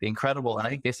the incredible and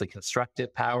I think basically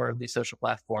constructive power of these social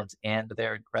platforms and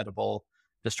their incredible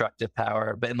destructive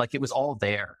power. But and like it was all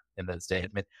there in those days. I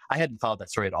mean, I hadn't followed that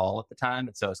story at all at the time.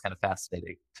 And so it was kind of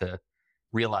fascinating to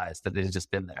realize that it had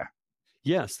just been there.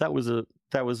 Yes, that was a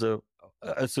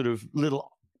sort of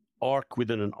little arc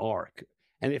within an arc.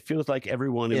 And it feels like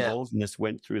everyone involved in this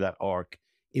went through that arc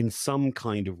in some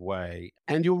kind of way.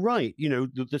 And you're right,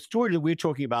 the story that we're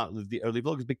talking about, the early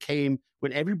bloggers, became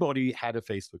when everybody had a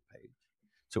Facebook page.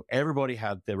 So everybody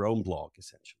had their own blog,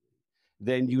 essentially.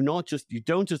 Then you don't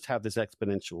just have this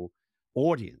exponential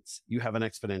audience, you have an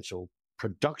exponential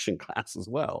production class as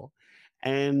well.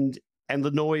 And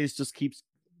the noise just keeps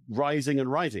rising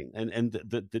and rising. And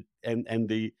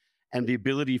the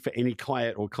ability for any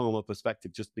quiet or calmer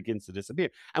perspective just begins to disappear.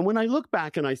 And when I look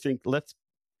back and I think,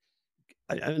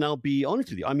 and I'll be honest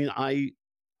with you, I mean,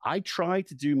 I try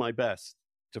to do my best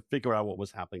to figure out what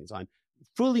was happening at the time,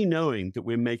 fully knowing that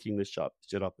we're making this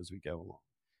shit up as we go along.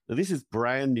 So this is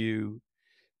brand new.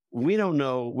 We don't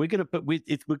know. We're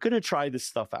gonna try this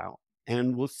stuff out,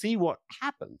 and we'll see what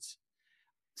happens.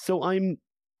 So I'm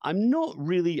not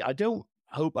really. I don't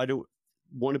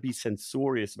want to be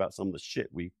censorious about some of the shit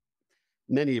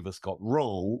many of us got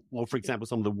wrong, or for example,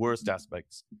 some of the worst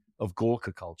aspects of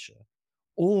Gawker culture,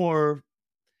 or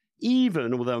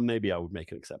even, although maybe I would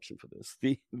make an exception for this,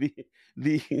 the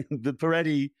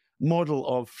Peretti model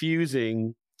of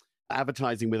fusing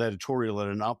advertising with editorial in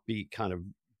an upbeat kind of,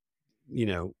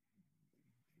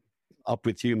 up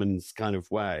with humans kind of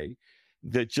way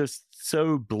that just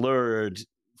so blurred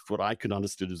what I could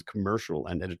understand as commercial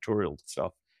and editorial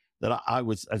stuff that I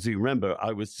was, as you remember,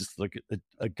 I was just like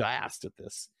aghast at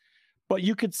this. But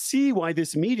you could see why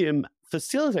this medium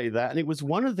facilitated that, and it was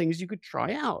one of the things you could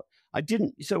try out. I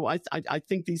didn't, so I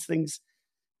think these things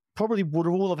probably would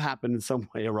all have happened in some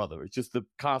way or other. It's just the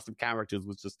cast of characters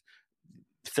was just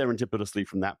serendipitously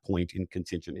from that point in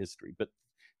contingent history. But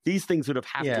these things would have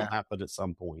had to happen at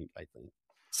some point, I think.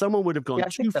 Someone would have gone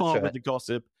too far with the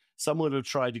gossip. Someone would have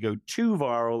tried to go too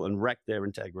viral and wreck their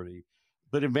integrity.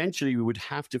 But eventually we would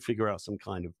have to figure out some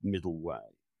kind of middle way.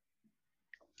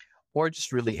 Or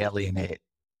just really alienate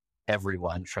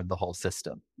everyone from the whole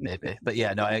system, maybe. But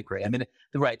yeah, no, I agree. I mean,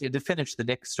 right, to finish the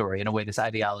Nick story, in a way, this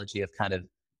ideology of kind of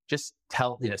just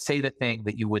say the thing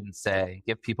that you wouldn't say,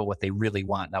 give people what they really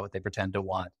want, not what they pretend to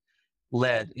want,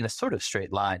 led in a sort of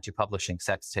straight line to publishing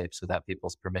sex tapes without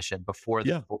people's permission before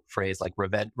the phrase like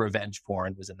revenge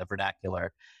porn was in the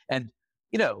vernacular. And,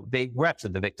 they were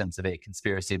actually the victims of a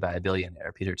conspiracy by a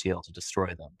billionaire, Peter Thiel, to destroy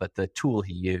them. But the tool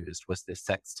he used was this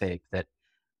sex tape that,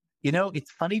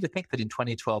 it's funny to think that in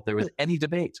 2012, there was any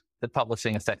debate that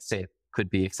publishing a sex tape could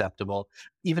be acceptable.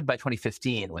 Even by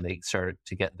 2015, when they started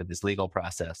to get into this legal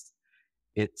process,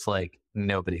 it's like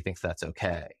nobody thinks that's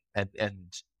okay. And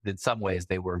in some ways,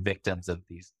 they were victims of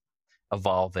these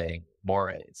evolving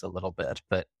mores a little bit.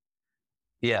 But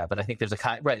yeah, but I think there's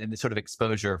and the sort of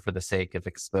exposure for the sake of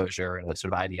exposure and the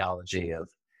sort of ideology of,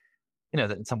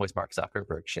 that in some ways Mark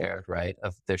Zuckerberg shared, right?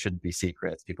 Of there shouldn't be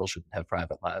secrets. People shouldn't have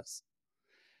private lives.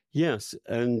 Yes.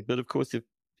 But of course,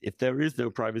 if there is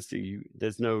no privacy,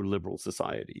 there's no liberal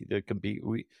society. There can be,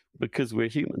 because we're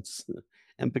humans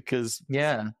and because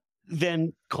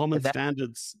then common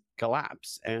standards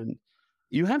collapse. And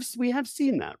we have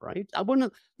seen that, right? I want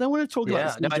to talk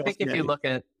about this. I think if you look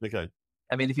at,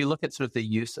 if you look at sort of the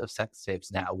use of sex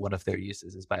tapes now, one of their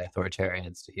uses is by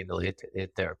authoritarians to humiliate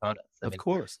their opponents. Of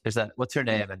course. There's what's her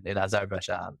name in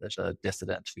Azerbaijan? There's a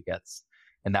dissident who gets,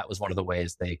 and that was one of the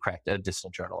ways they cracked a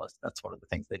dissident journalist. That's one of the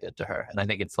things they did to her. And I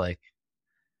think it's like,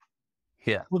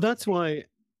 Well, that's why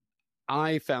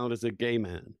I found as a gay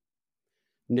man,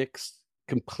 Nick's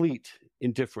complete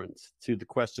indifference to the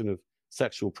question of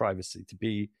sexual privacy to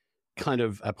be kind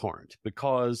of abhorrent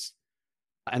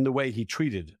and the way he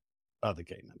treated other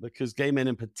gay men, because gay men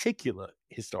in particular,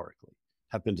 historically,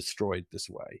 have been destroyed this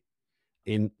way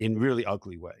in really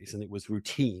ugly ways. And it was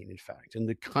routine, in fact. And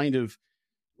the kind of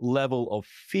level of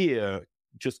fear,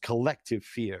 just collective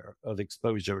fear of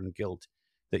exposure and guilt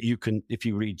that you can, if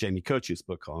you read Jamie Kirch's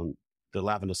book on the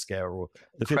Lavender Scare or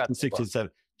the 50s, 60s, 70s,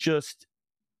 just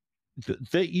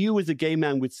that you as a gay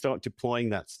man would start deploying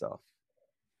that stuff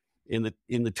in the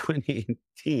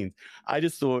 2010s. I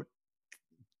just thought,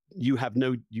 you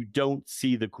don't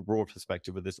see the broad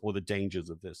perspective of this, or the dangers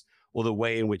of this, or the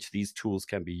way in which these tools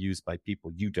can be used by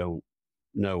people you don't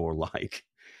know or like.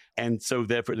 And so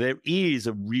therefore there is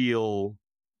a real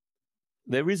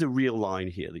line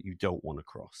here that you don't want to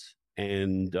cross.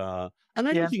 And I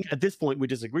don't think at this point we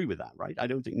disagree with that, right? I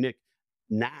don't think Nick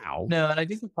now. No, and I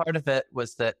think part of it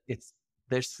was that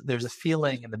there's a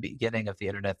feeling in the beginning of the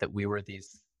internet that we were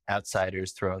these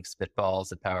outsiders throwing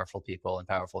spitballs at powerful people and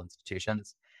powerful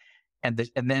institutions. And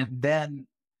then,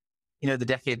 the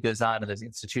decade goes on and those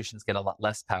institutions get a lot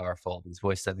less powerful. These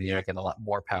voices of the internet get a lot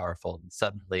more powerful. And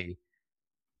suddenly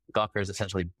Gawker is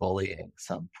essentially bullying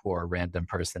some poor random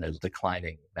person at a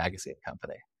declining magazine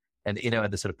company. And,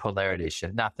 and the sort of polarity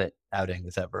shift, not that outing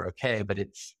is ever okay, but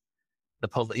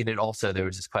also there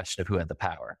was this question of who had the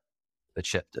power that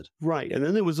shifted. Right. And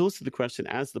then there was also the question,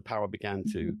 as the power began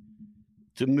to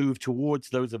move towards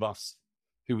those of us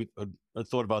who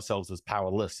thought of ourselves as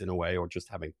powerless in a way, or just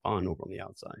having fun over on the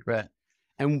outside. Right.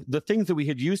 And the things that we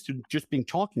had used to just been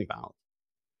talking about,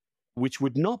 which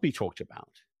would not be talked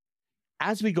about,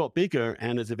 as we got bigger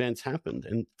and as events happened.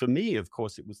 And for me, of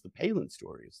course, it was the Palin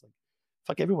story. It's like,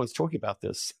 fuck, everyone's talking about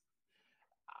this.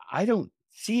 I don't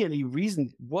see any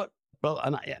reason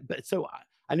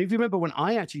and if you remember when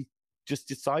I actually just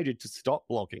decided to stop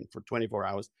blogging for 24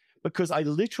 hours, because I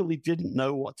literally didn't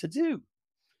know what to do.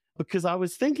 Because I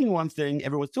was thinking one thing,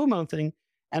 everyone was doing one thing,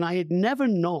 and I had never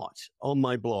not on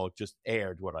my blog just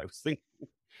aired what I was thinking.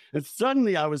 And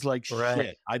suddenly I was like,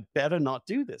 shit, I better not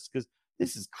do this, because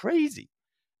this is crazy.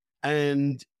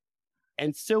 And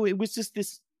so it was just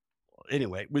this,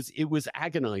 anyway, it was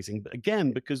agonizing. But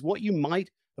again, because what you might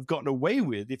have gotten away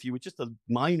with if you were just a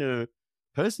minor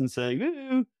person saying,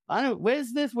 ooh,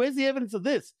 where's this? Where's the evidence of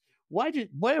this? Why do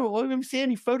we see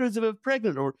any photos of her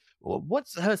pregnant, or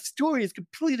what's her story is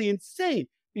completely insane?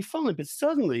 Be fine, but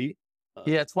suddenly,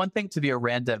 it's one thing to be a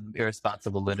random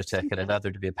irresponsible lunatic, and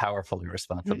another to be a powerful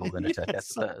irresponsible lunatic.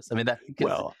 Yes. I suppose. I mean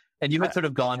and you had sort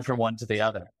of gone from one to the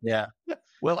other. Yeah.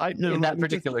 Well, in that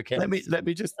particular case. Let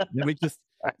me just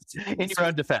in your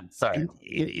own defense. Sorry.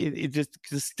 It just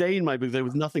sustained my book. There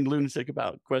was nothing lunatic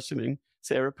about questioning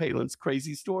Sarah Palin's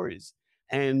crazy stories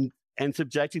and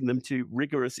subjecting them to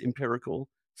rigorous empirical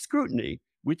scrutiny,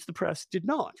 which the press did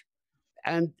not,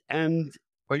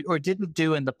 or didn't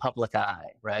do in the public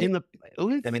eye, right?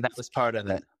 That was part of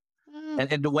it.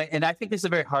 And I think this is a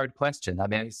very hard question. I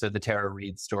mean, so the Tara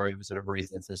Reid story was sort of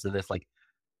instances of this. Like,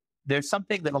 there's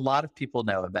something that a lot of people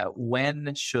know about: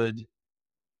 when should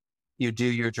you do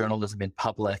your journalism in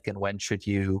public, and when should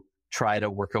you try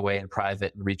to work away in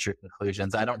private and reach your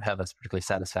conclusions? I don't have a particularly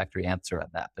satisfactory answer on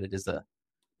that, but it is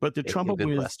But the trouble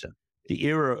with question. The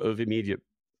era of immediate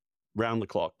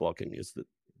round-the-clock blogging is that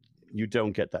you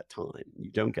don't get that time.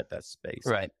 You don't get that space.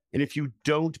 Right. And if you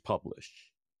don't publish,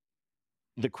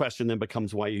 the question then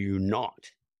becomes, why are you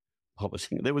not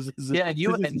publishing? And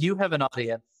you have an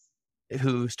audience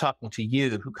who's talking to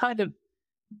you, who kind of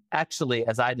actually,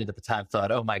 as I did at the time,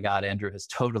 thought, oh my God, Andrew has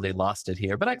totally lost it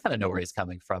here. But I kind of know where he's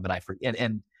coming from,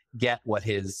 and get what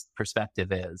his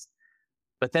perspective is.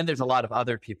 But then there's a lot of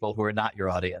other people who are not your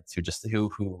audience,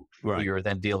 who you're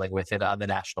then dealing with it on the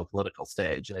national political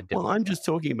stage. Well, I'm just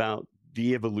talking about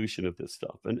the evolution of this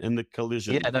stuff and the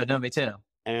collision. Yeah, no, me too.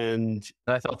 And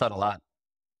I thought that a lot.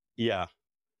 Yeah,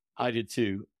 I did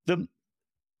too.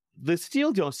 The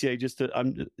Steele dossier,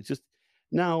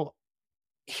 now,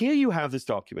 here you have this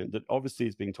document that obviously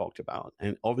is being talked about,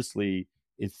 and obviously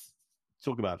it's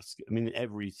talked about. I mean,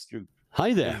 every scoop.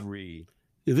 Hi there.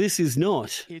 This is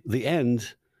not the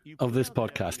end of this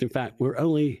podcast. In fact, we're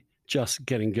only just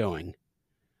getting going.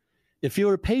 If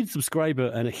you're a paid subscriber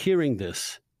and are hearing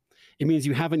this, it means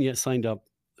you haven't yet signed up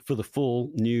for the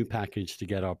full new package to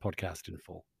get our podcast in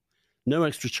full. No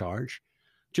extra charge.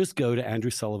 Just go to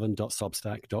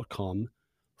andrewsullivan.substack.com/listen,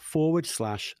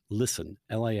 LISTEN,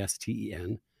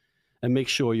 and make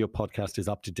sure your podcast is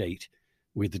up to date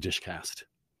with the Dishcast.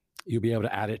 You'll be able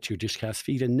to add it to your Dishcast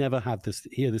feed and never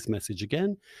hear this message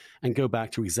again, and go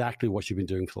back to exactly what you've been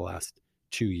doing for the last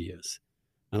 2 years.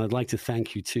 And I'd like to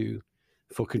thank you too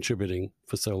for contributing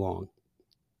for so long.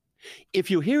 If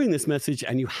you're hearing this message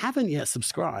and you haven't yet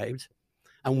subscribed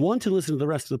and want to listen to the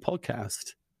rest of the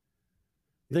podcast,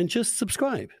 then just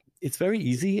subscribe. It's very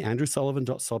easy.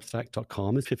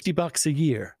 andrewsullivan.substack.com is $50 a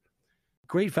year.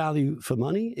 Great value for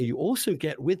money. And you also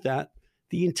get with that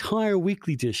the entire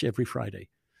weekly dish every Friday.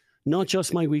 Not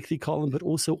just my weekly column, but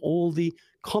also all the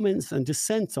comments and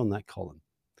dissents on that column.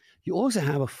 You also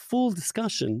have a full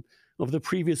discussion of the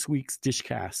previous week's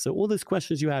dishcast. So all those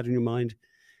questions you had in your mind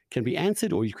can be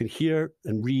answered, or you can hear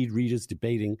and read readers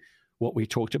debating what we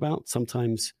talked about,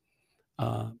 sometimes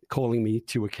calling me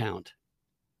to account.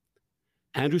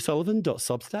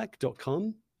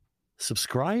 andrewsullivan.substack.com.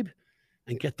 Subscribe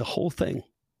and get the whole thing.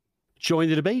 Join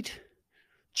the debate.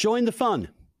 Join the fun.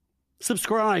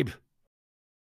 Subscribe.